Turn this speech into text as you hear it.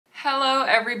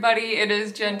everybody, it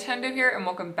is JENtendo here and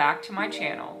welcome back to my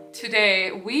channel.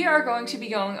 Today we are going to be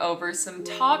going over some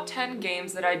top 10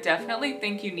 games that I definitely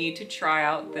think you need to try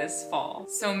out this fall.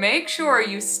 So make sure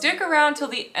you stick around till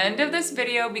the end of this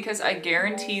video because I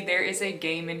guarantee there is a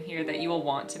game in here that you will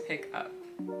want to pick up.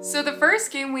 So the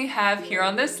first game we have here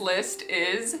on this list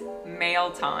is Mail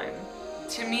Time.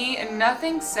 To me,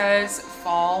 nothing says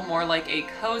fall more like a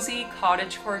cozy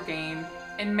cottagecore game,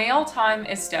 and Mail Time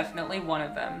is definitely one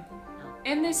of them.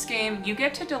 In this game, you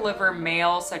get to deliver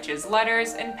mail such as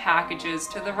letters and packages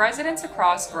to the residents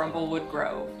across Grumblewood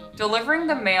Grove. Delivering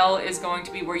the mail is going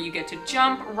to be where you get to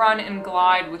jump, run, and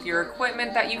glide with your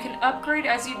equipment that you can upgrade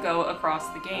as you go across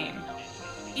the game.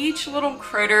 Each little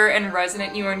critter and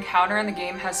resident you encounter in the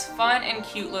game has fun and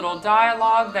cute little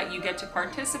dialogue that you get to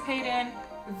participate in.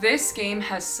 This game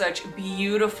has such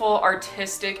beautiful,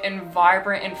 artistic, and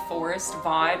vibrant and forest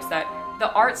vibes that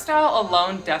the art style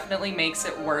alone definitely makes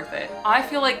it worth it. I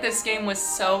feel like this game was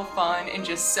so fun and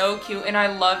just so cute, and I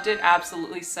loved it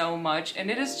absolutely so much, and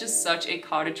it is just such a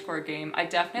cottagecore game. I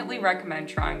definitely recommend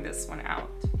trying this one out.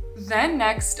 Then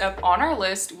next up on our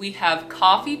list, we have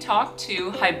Coffee Talk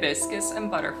 2 Hibiscus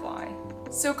and Butterfly.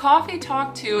 So Coffee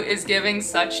Talk 2 is giving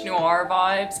such noir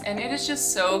vibes, and it is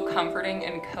just so comforting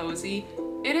and cozy.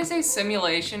 It is a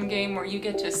simulation game where you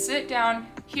get to sit down,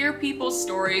 hear people's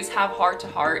stories, have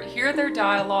heart-to-heart, hear their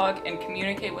dialogue, and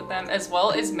communicate with them, as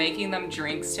well as making them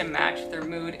drinks to match their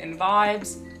mood and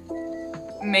vibes.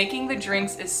 Making the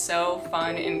drinks is so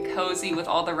fun and cozy with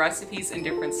all the recipes and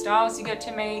different styles you get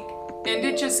to make. And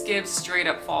it just gives straight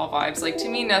up fall vibes. Like, to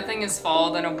me, nothing is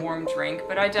fall than a warm drink,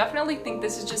 but I definitely think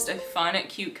this is just a fun,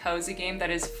 cute, cozy game that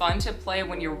is fun to play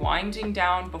when you're winding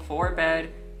down before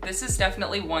bed. This is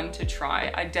definitely one to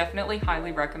try. I definitely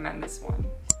highly recommend this one.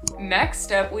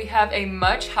 Next up, we have a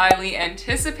much highly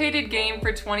anticipated game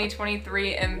for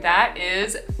 2023, and that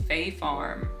is Fae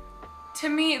Farm. To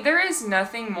me, there is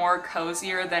nothing more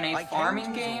cozier than a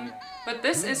farming game, but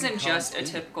this isn't just a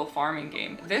typical farming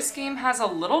game. This game has a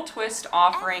little twist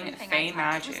offering Fae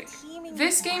magic.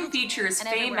 This game features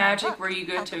Fae magic where you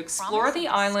get to explore the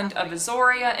island of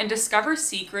Azoria and discover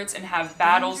secrets and have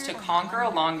battles to conquer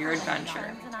along your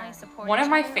adventure. One of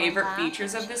my favorite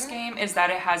features of this game is that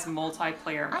it has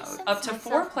multiplayer mode. Up to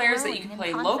 4 players that you can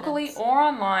play locally or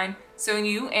online, so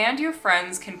you and your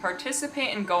friends can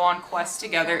participate and go on quests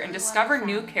together and discover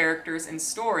new characters and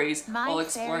stories while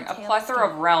exploring a plethora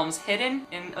of realms hidden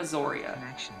in Azoria.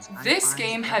 This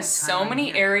game has so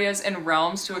many areas and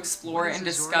realms to explore and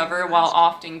discover while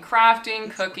often crafting,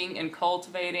 cooking, and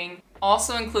cultivating.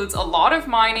 Also includes a lot of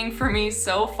mining for me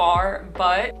so far,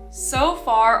 but so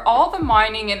far all the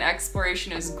mining and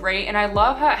exploration is great, and I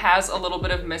love how it has a little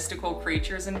bit of mystical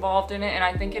creatures involved in it, and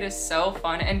I think it is so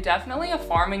fun and definitely a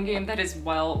farming game that is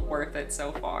well worth it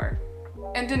so far.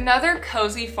 And another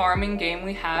cozy farming game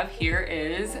we have here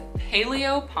is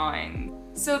Paleo Pines.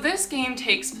 So this game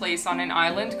takes place on an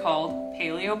island called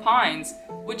Paleo Pines,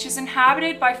 which is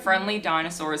inhabited by friendly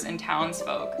dinosaurs and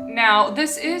townsfolk. Now,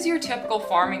 this is your typical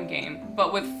farming game,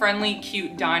 but with friendly,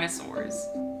 cute dinosaurs.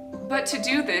 But to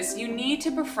do this, you need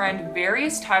to befriend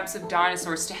various types of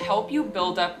dinosaurs to help you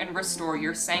build up and restore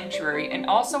your sanctuary, and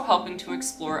also helping to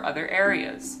explore other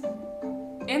areas.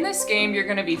 In this game, you're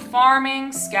going to be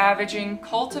farming, scavenging,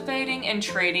 cultivating, and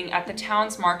trading at the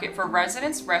town's market for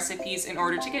residents' recipes in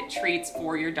order to get treats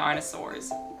for your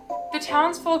dinosaurs. The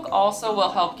townsfolk also will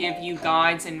help give you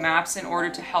guides and maps in order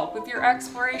to help with your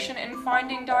exploration and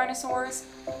finding dinosaurs.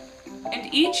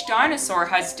 And each dinosaur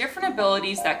has different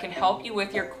abilities that can help you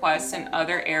with your quests and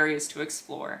other areas to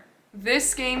explore.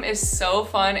 This game is so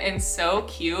fun and so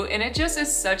cute, and it just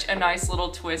is such a nice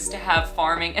little twist to have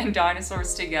farming and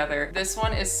dinosaurs together. This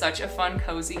one is such a fun,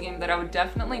 cozy game that I would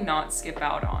definitely not skip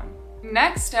out on.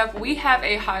 Next up, we have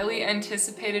a highly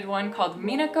anticipated one called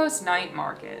Minako's Night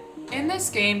Market. In this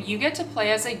game, you get to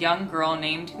play as a young girl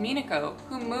named Minako,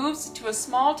 who moves to a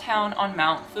small town on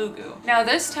Mount Fugu. Now,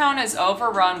 this town is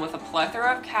overrun with a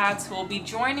plethora of cats who will be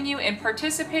joining you and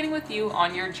participating with you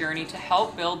on your journey to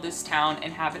help build this town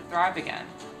and have it thrive again.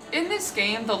 In this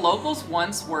game, the locals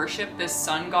once worshipped this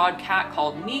sun god cat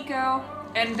called Nico,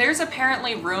 and there's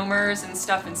apparently rumors and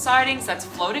stuff and sightings that's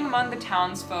floating among the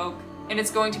townsfolk, and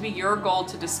it's going to be your goal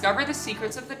to discover the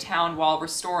secrets of the town while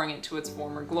restoring it to its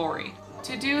former glory.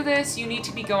 To do this, you need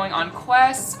to be going on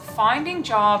quests, finding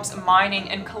jobs, mining,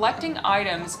 and collecting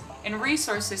items and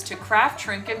resources to craft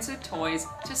trinkets and toys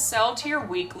to sell to your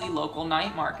weekly local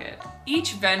night market.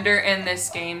 Each vendor in this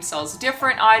game sells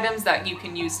different items that you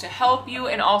can use to help you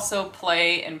and also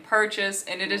play and purchase,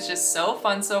 and it is just so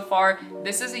fun so far.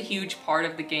 This is a huge part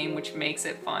of the game which makes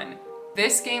it fun.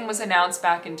 This game was announced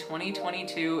back in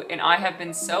 2022 and I have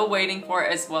been so waiting for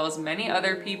it, as well as many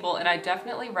other people, and I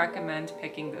definitely recommend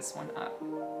picking this one up.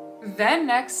 Then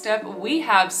next up we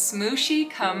have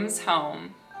Smooshy Comes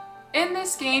Home. In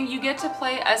this game, you get to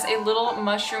play as a little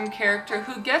mushroom character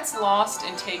who gets lost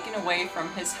and taken away from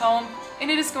his home,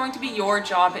 and it is going to be your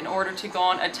job in order to go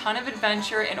on a ton of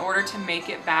adventure in order to make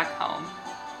it back home.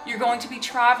 You're going to be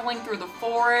traveling through the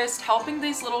forest, helping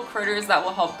these little critters that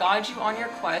will help guide you on your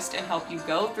quest and help you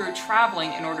go through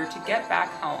traveling in order to get back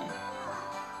home.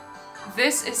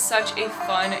 This is such a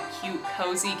fun, cute,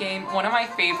 cozy game. One of my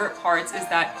favorite parts is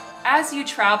that as you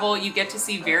travel, you get to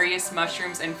see various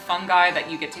mushrooms and fungi that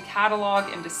you get to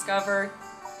catalog and discover.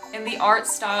 And the art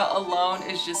style alone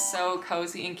is just so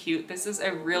cozy and cute. This is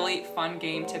a really fun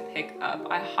game to pick up.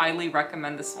 I highly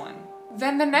recommend this one.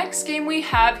 Then the next game we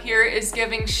have here is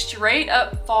giving straight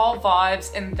up fall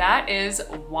vibes, and that is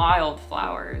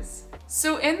Wildflowers.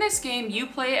 So in this game, you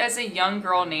play as a young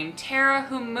girl named Tara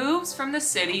who moves from the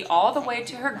city all the way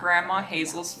to her grandma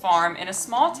Hazel's farm in a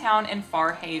small town in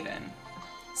Far Haven.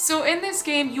 So in this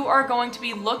game, you are going to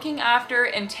be looking after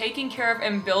and taking care of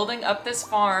and building up this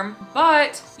farm,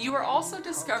 but you are also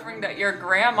discovering that your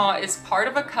grandma is part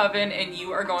of a coven and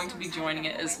you are going to be joining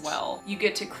it as well. You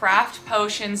get to craft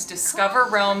potions, discover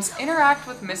realms, interact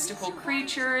with mystical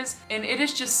creatures, and it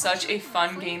is just such a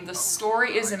fun game. The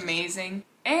story is amazing.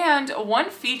 And one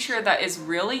feature that is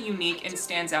really unique and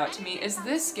stands out to me is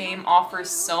this game offers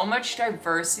so much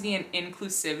diversity and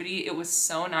inclusivity. It was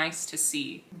so nice to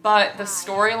see. But the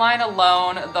storyline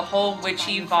alone, the whole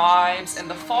witchy vibes and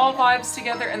the fall vibes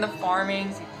together and the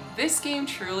farming, this game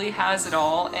truly has it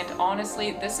all. And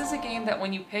honestly, this is a game that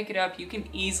when you pick it up, you can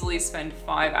easily spend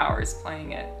 5 hours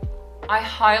playing it. I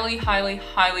highly, highly,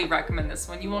 highly recommend this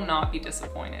one. You will not be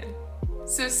disappointed.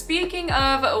 So speaking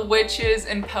of witches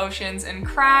and potions and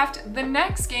craft, the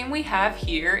next game we have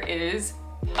here is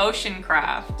Potion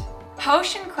Craft.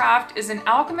 Potion Craft is an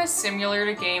alchemist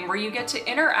simulator game where you get to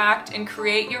interact and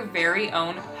create your very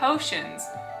own potions.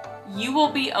 You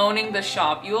will be owning the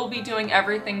shop. You will be doing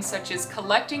everything such as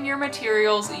collecting your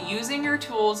materials, using your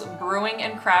tools, brewing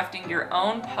and crafting your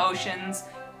own potions,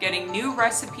 getting new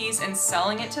recipes and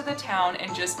selling it to the town,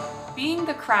 and just being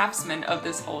the craftsman of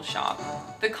this whole shop.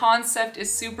 The concept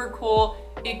is super cool.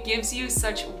 It gives you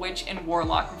such witch and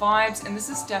warlock vibes, and this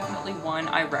is definitely one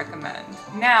I recommend.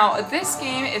 Now, this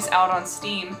game is out on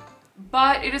Steam,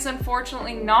 but it is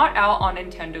unfortunately not out on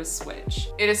Nintendo Switch.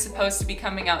 It is supposed to be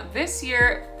coming out this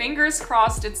year. Fingers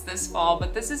crossed it's this fall,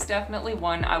 but this is definitely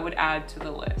one I would add to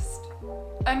the list.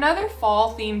 Another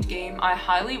fall-themed game I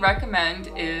highly recommend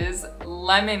is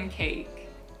Lemon Cake.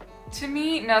 To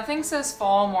me, nothing says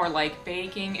fall more like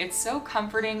baking. It's so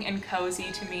comforting and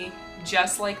cozy to me,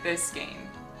 just like this game.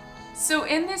 So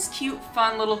in this cute,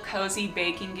 fun little cozy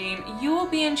baking game, you will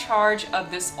be in charge of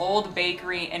this old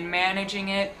bakery and managing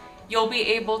it. You'll be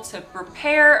able to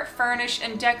prepare, furnish,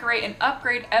 and decorate and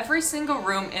upgrade every single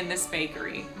room in this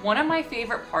bakery. One of my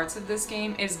favorite parts of this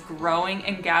game is growing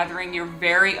and gathering your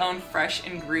very own fresh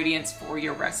ingredients for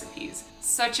your recipes,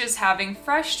 such as having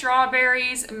fresh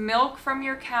strawberries, milk from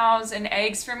your cows, and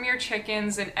eggs from your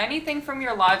chickens, and anything from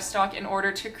your livestock in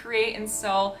order to create and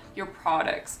sell your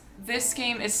products. This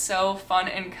game is so fun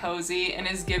and cozy and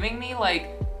is giving me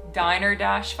like Diner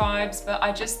Dash vibes, but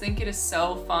I just think it is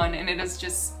so fun, and it is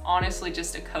just honestly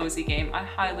just a cozy game. I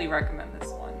highly recommend this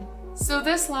one. So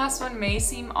this last one may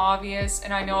seem obvious,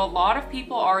 and I know a lot of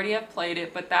people already have played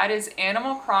it, but that is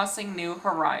Animal Crossing New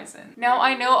Horizons. Now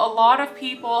I know a lot of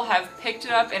people have picked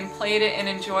it up and played it and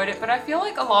enjoyed it, but I feel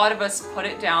like a lot of us put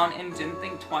it down and didn't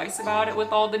think twice about it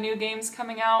with all the new games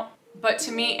coming out. But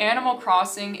to me, Animal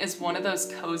Crossing is one of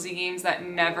those cozy games that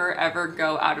never ever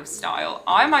go out of style.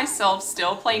 I myself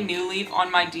still play New Leaf on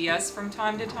my DS from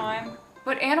time to time,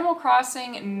 but Animal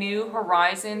Crossing New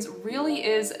Horizons really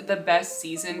is the best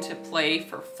season to play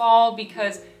for fall,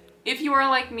 because if you are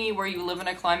like me where you live in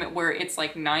a climate where it's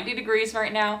like 90 degrees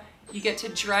right now, you get to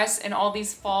dress in all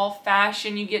these fall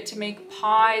fashion, you get to make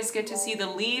pies, get to see the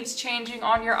leaves changing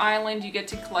on your island, you get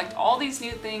to collect all these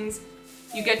new things.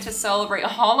 You get to celebrate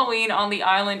Halloween on the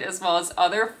island as well as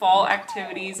other fall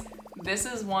activities. This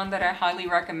is one that I highly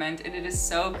recommend, and it is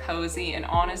so cozy, and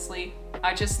honestly,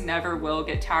 I just never will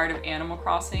get tired of Animal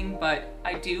Crossing, but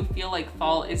I do feel like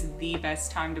fall is the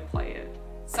best time to play it.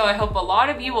 So I hope a lot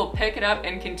of you will pick it up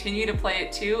and continue to play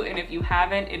it too, and if you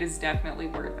haven't, it is definitely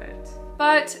worth it.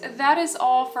 But that is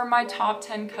all for my top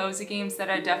 10 cozy games that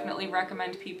I definitely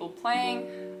recommend people playing.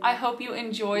 I hope you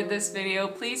enjoyed this video.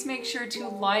 Please make sure to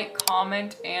like,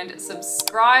 comment, and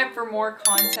subscribe for more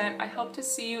content. I hope to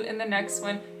see you in the next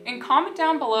one. And comment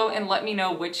down below and let me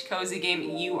know which cozy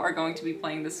game you are going to be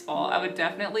playing this fall. I would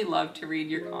definitely love to read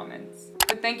your comments.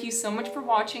 But thank you so much for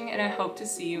watching, and I hope to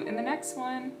see you in the next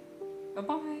one.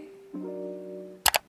 Bye-bye.